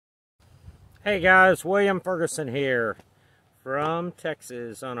Hey guys, William Ferguson here from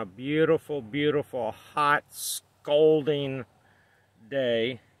Texas on a beautiful, beautiful, hot, scalding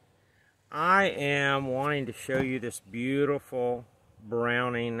day. I am wanting to show you this beautiful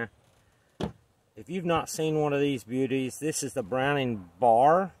Browning. If you've not seen one of these beauties, this is the Browning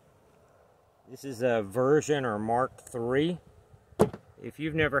Bar. This is a version or Mark III. If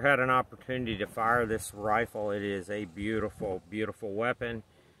you've never had an opportunity to fire this rifle, it is a beautiful, beautiful weapon.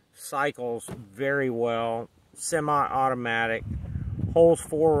 Cycles very well, semi-automatic, holds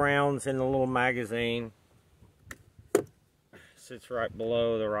 4 rounds in the little magazine. Sits right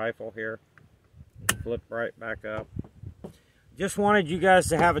below the rifle here. Flip right back up. Just wanted you guys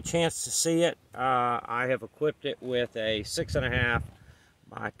to have a chance to see it. I have equipped it with a 6.5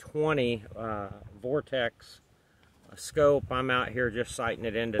 by 20 Vortex scope. I'm out here just sighting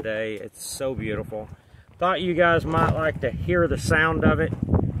it in today. It's so beautiful. Thought you guys might like to hear the sound of it.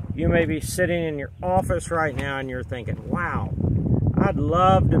 You may be sitting in your office right now and you're thinking, wow, I'd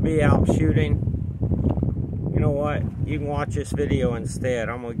love to be out shooting. You know what? You can watch this video instead.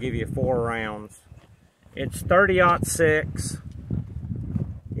 I'm going to give you 4 rounds. It's 30-06.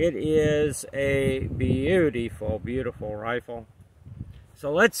 It is a beautiful, beautiful rifle.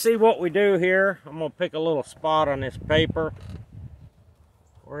 So let's see what we do here. I'm going to pick a little spot on this paper.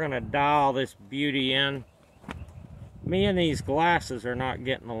 We're going to dial this beauty in. Me and these glasses are not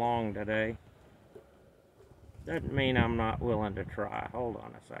getting along today. Doesn't mean I'm not willing to try. Hold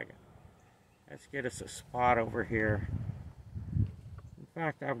on a second. Let's get us a spot over here. In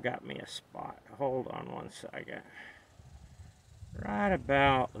fact, I've got me a spot. Hold on one second. Right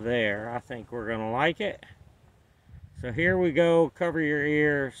about there. I think we're going to like it. So here we go. Cover your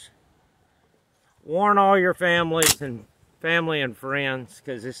ears. Warn all your family and friends,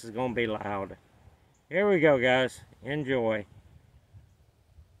 because this is going to be loud. Here we go, guys. Enjoy.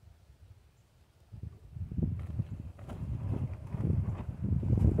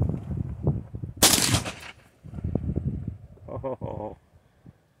 Oh,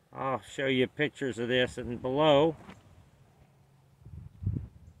 I'll show you pictures of this and below.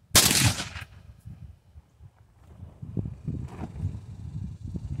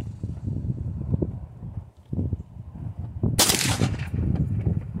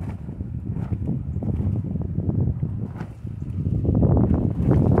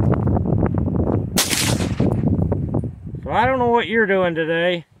 I don't know what you're doing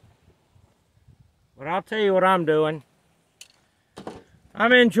today, but I'll tell you what I'm doing.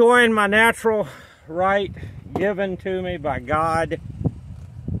 I'm enjoying my natural right given to me by God,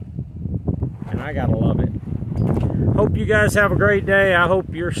 and I gotta love it. Hope you guys have a great day. I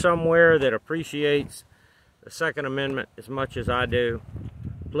hope you're somewhere that appreciates the Second Amendment as much as I do.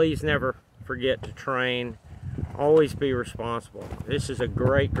 Please never forget to train. Always be responsible. This is a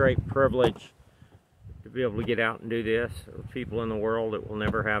great, great privilege to be able to get out and do this. There are people in the world that will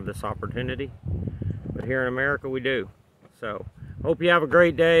never have this opportunity, but here in America we do. So hope you have a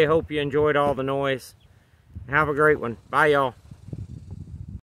great day. Hope you enjoyed all the noise. Have a great one. Bye, y'all.